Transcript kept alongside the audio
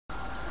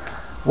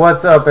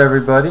What's up,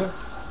 everybody?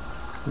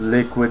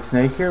 Liquid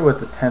Snake here with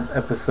the 10th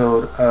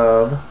episode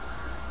of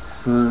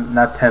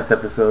not 10th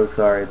episode,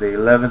 sorry, the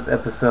 11th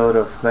episode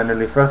of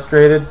Slenderly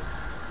Frustrated.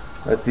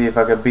 Let's see if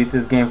I can beat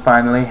this game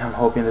finally. I'm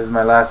hoping this is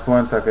my last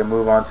one so I can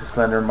move on to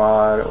Slender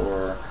Mod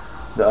or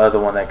the other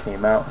one that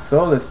came out.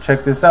 So let's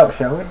check this out,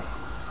 shall we?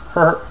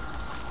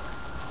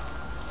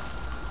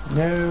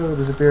 No,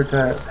 disappear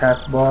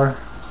taskbar.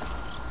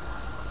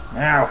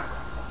 Now,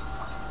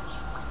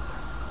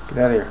 get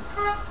out of here.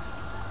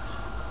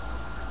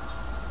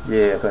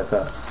 Yeah, that's what I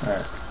thought.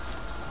 Alright.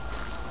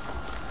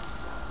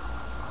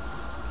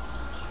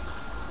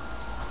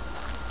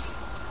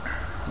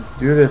 Let's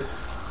do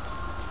this.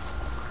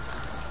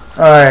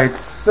 Alright,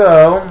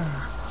 so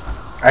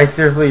I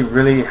seriously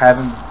really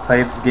haven't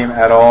played this game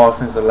at all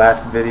since the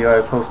last video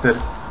I posted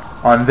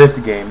on this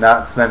game,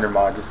 not Slender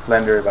Mod, just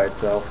Slender by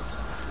itself.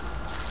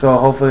 So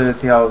hopefully let's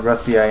see how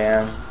rusty I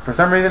am. For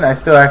some reason I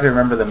still actually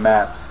remember the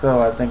map,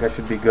 so I think I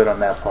should be good on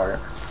that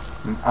part.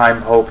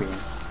 I'm hoping.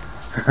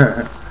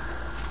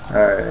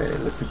 Alright,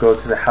 let's go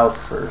to the house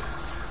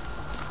first.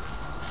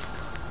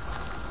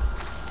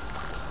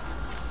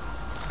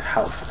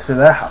 To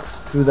the house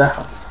to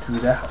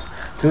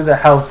the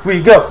house we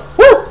go!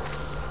 Woo!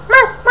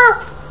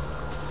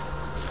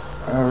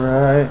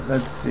 Alright,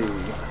 let's see.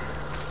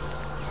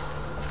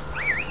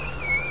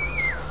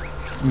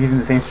 I'm using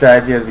the same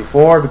strategy as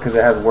before because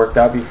it has worked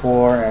out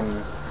before,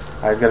 and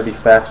I just gotta be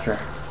faster.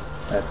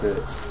 That's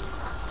it.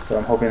 So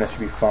I'm hoping that should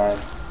be fine.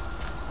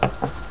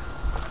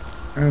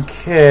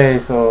 Okay,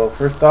 so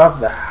first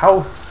off, the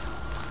house.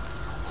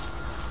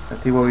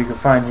 Let's see what we can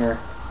find here.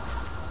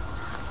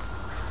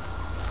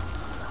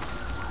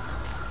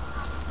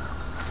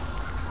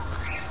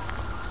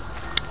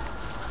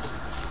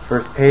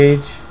 First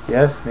page,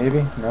 yes,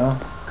 maybe, no,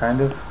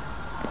 kind of,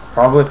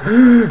 probably.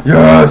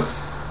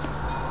 Yes!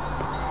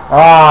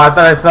 Ah, I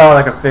thought I saw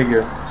like a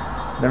figure.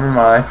 Never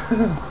mind.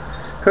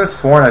 Could have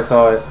sworn I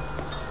saw it.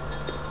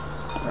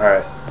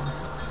 Alright.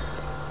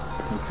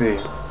 Let's see.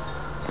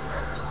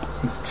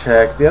 Let's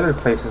check the other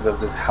places of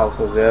this house,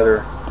 or the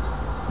other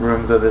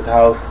rooms of this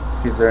house.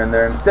 See if they're in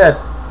there instead.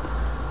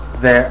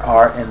 They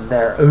are in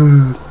there.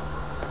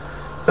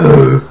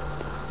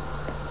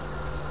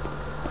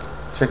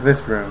 Check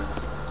this room.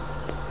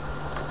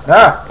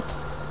 Ah!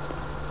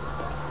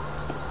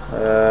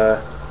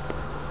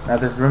 Not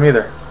this room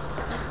either.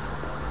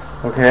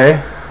 Okay.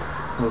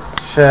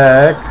 Let's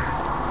check.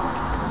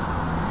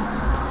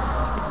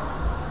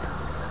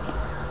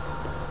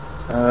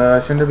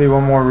 Shouldn't there be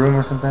one more room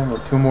or something? Or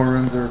two more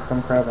rooms or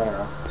some crap? I don't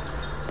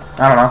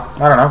know.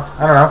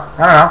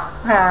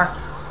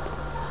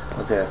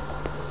 Okay.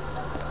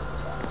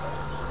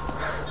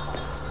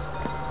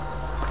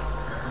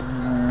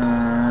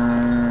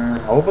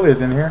 Hopefully it's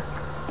in here.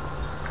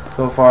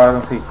 So far I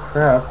don't see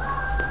crap.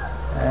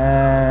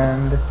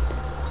 And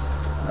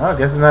oh, I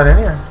guess it's not in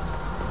here.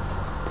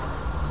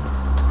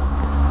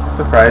 That's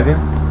surprising.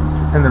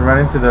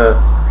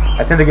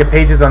 I tend to get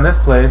pages on this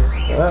place,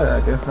 but I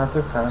guess not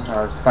this time.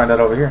 Let's find out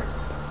over here.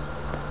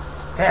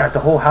 Damn it, the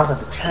whole house I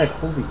have to check.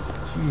 Holy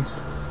cheese.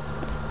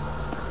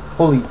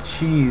 Holy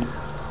cheese.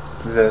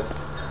 This.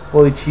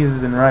 Holy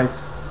cheeses and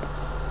rice.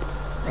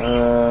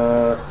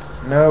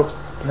 Nope.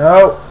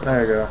 Nope.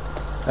 There we go.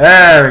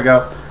 There we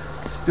go.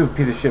 Stupid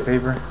piece of shit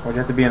paper. Why'd you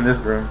have to be in this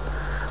room?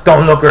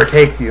 Don't look where it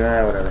takes you.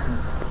 Whatever.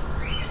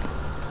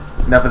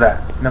 Enough of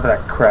that. Enough of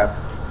that crap.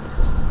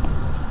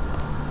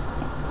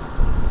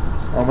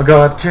 Oh my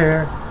god,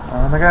 chair.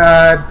 Oh my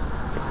god.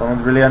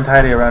 Someone's really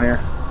untidy around here.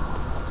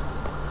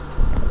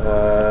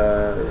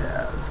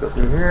 Yeah, let's go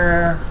through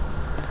here.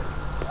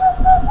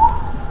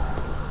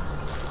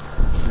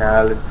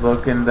 Now let's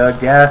look in the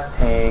gas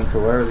tanks,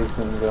 or wherever these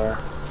things are.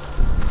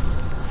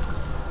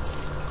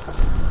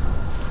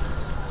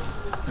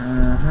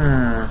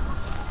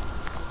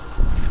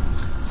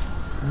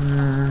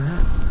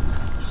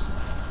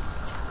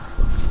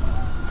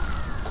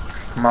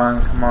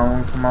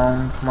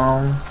 Come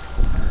on.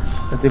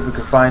 Let's see if we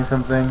can find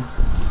something.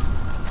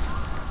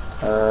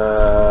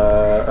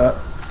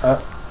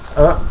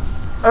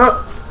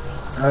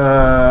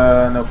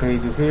 No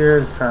pages here.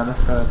 Let's try on this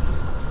side.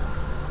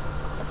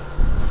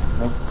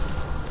 Nope.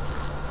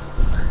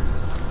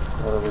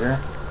 What over here?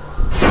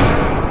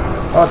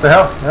 Oh, what the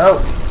hell?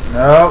 Nope.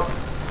 Nope.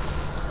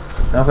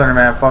 No,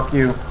 Slenderman. Fuck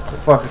you. Go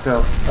fuck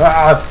yourself.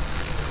 Ah!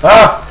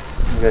 Ah!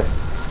 Okay.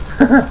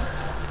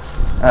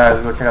 Alright,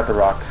 let's go check out the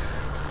rocks.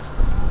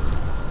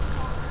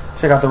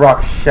 Check out the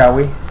rocks, shall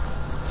we?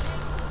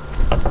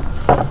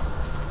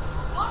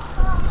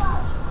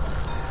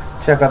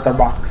 Check out the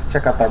rocks.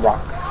 Check out the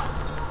rocks.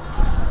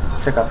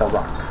 Check out the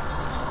rocks.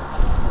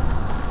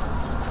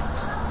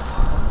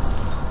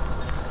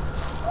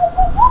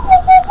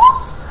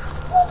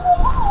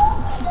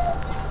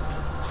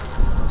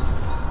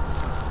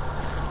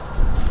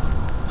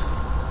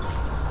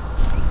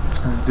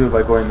 Let's do it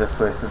by going this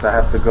way. Since I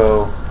have to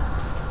go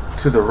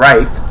to the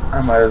right,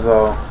 I might as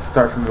well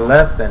start from the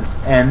left and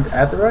end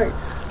at the right.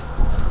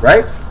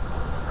 Right?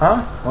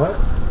 Huh? What?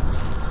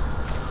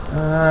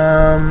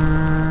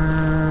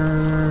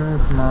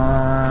 Come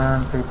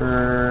on,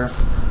 paper.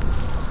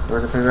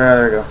 Where's the paper? Ah,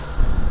 there we go.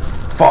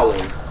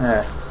 Follows.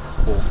 Yeah,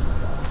 cool.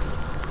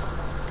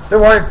 They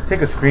wanted to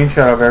take a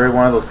screenshot of every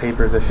one of those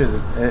papers. It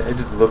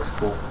just looks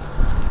cool.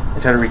 I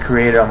try to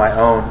recreate it on my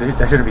own.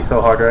 That shouldn't be so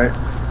hard, right?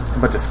 Just a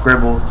bunch of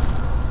scribbles,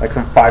 like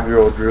some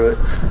 5-year-old drew it.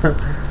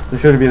 It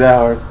shouldn't be that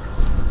hard.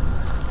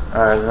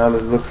 Alright, now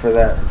let's look for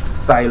that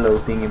silo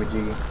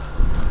thingy-majiggy.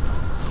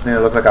 Then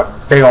it looks like a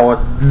big old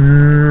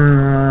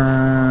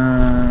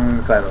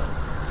silo.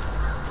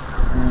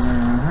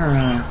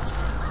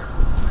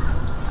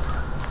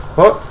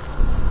 Oh!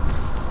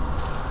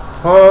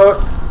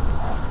 Oh!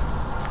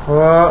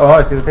 Oh,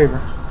 I see the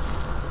paper.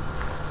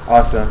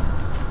 Awesome.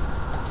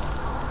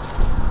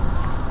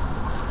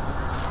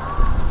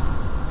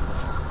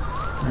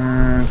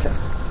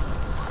 Chest.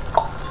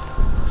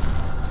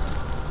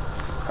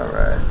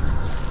 Alright.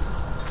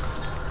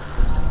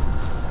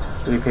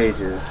 3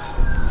 pages.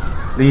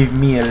 Leave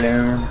me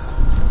alone.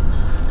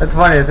 That's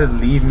funny, it says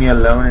leave me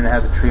alone and it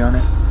has a tree on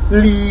it.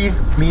 Leave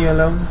me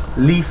alone.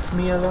 Leave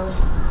me alone.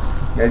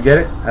 You guys get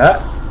it? No?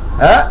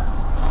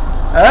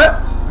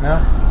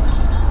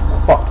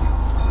 Oh, fuck you.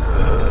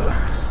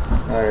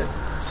 Alright.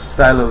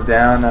 Silo's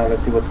down. Now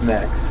let's see what's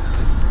next.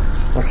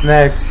 What's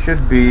next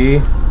should be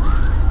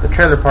the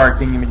trailer park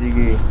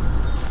thingy-majiggy.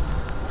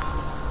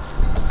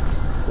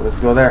 So let's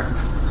go there.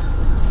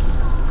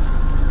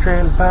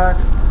 Trailer park,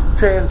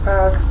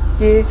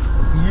 yeah,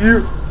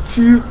 you,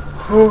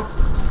 oh.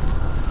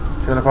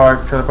 Trailer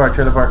park.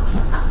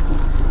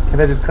 Can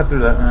I just cut through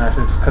that? I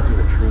should just cut through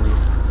the trees.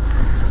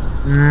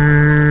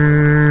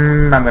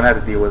 I'm gonna have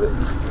to deal with it.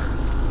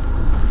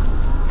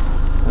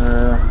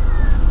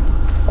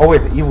 Oh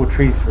wait, the evil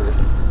trees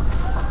first.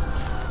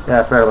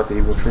 Yeah, I forgot about the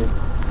evil tree.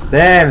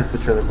 Then it's the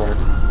trailer park.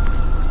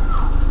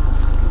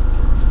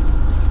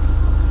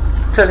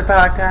 Trailer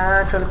park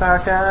time, trailer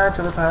park time,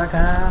 trailer park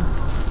time.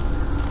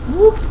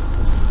 Whoop.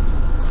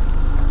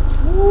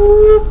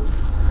 Whoop.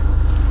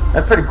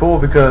 That's pretty cool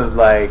because,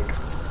 like,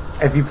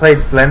 if you played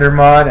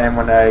Slenderman and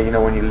when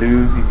when you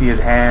lose, you see his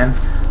hands.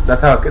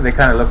 That's how they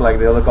kind of look like.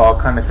 They look all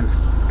kind of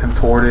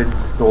contorted,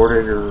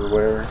 distorted, or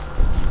whatever.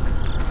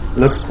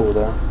 Looks cool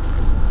though.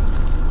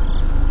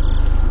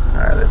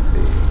 All right, let's see.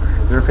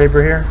 Is there a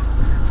paper here?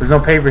 If there's no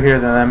paper here,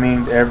 then that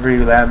means every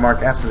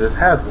landmark after this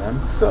has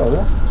one.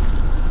 So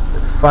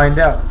let's find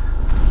out.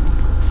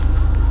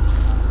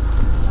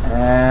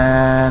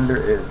 And there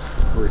is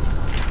 3.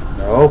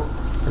 No.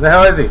 Where the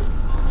hell is he?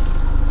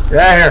 Get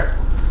out of here.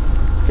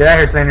 Get out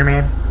of here,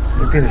 Slenderman.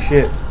 You piece of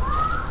shit.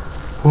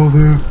 Hold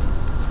on.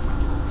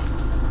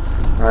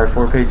 Alright,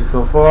 4 pages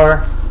so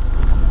far.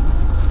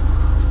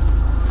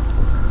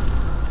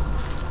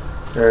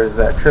 There's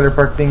that trailer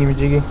park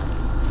thingy-majiggy.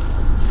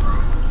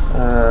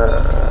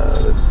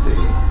 Let's see.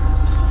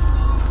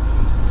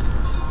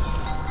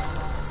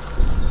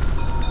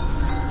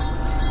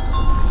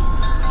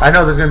 I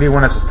know there's gonna be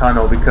one at the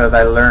tunnel because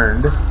I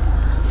learned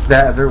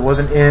that if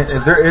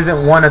there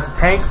isn't one at the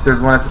tanks, there's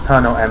one at the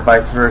tunnel, and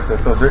vice versa.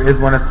 So if there is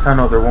one at the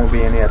tunnel, there won't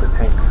be any at the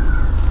tanks.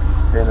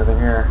 Okay, nothing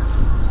here.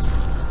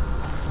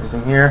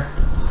 Anything here?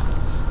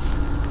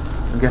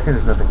 I'm guessing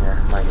there's nothing here.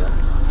 My guess.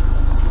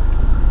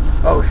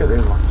 Oh shit,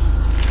 there's one.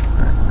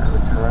 Alright, now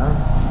let's turn around.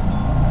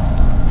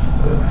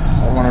 Ugh,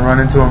 I don't want to run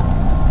into him.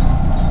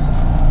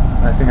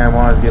 Last thing I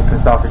want is to get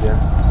pissed off again.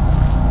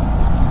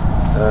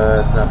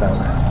 It's not that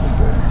way. It's this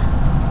way.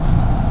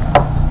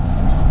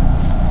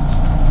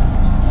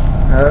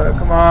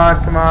 Come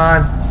on, come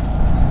on.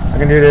 I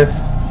can do this.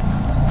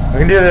 I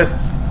can do this.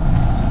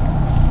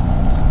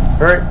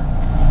 Hurry.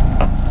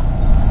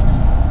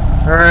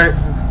 Hurry.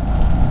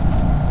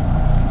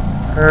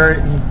 Hurry.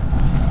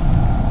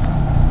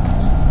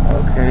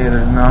 Okay,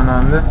 there's none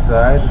on this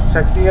side. Let's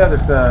check the other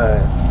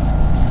side.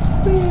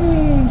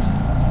 Whee!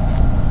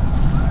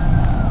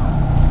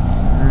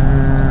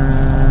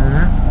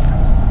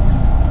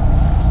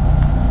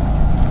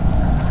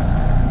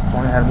 If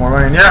only I had more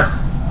money. Yes!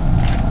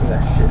 Look at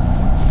that shit.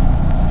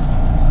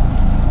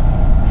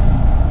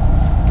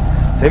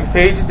 6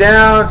 pages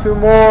down, 2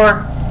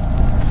 more.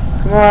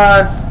 Come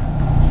on.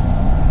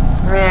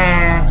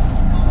 Meh.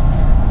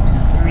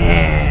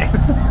 Meh.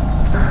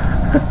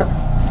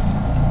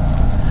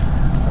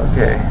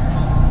 Okay.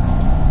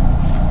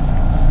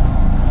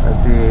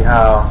 Let's see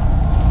how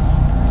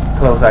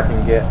close I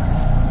can get.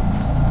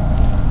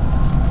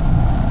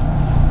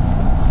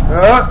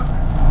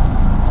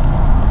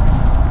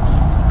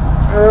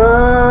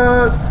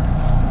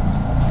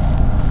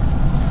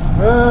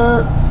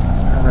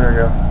 There we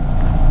go.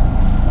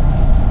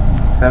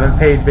 7th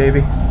page,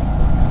 baby.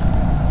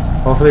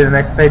 Hopefully the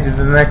next page is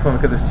the next one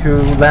because there's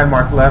 2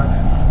 landmarks left.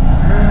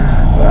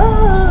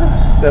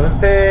 7th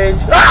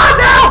page. Oh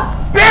no!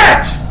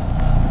 Bitch!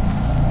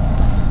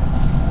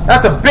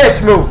 That's a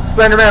bitch move,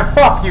 Slenderman.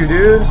 Fuck you,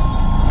 dude.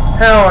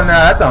 Hell no,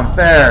 that's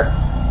unfair.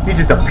 He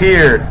just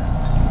appeared.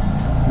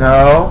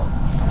 No.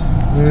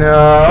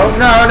 No.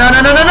 No, no,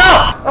 no, no, no, no!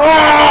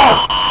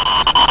 Oh!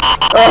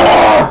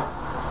 Oh!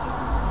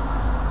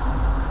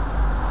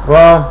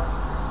 Well,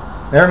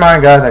 never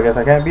mind, guys. I guess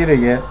I can't beat it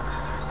yet.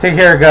 Take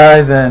care,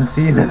 guys, and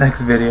see you in the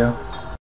next video.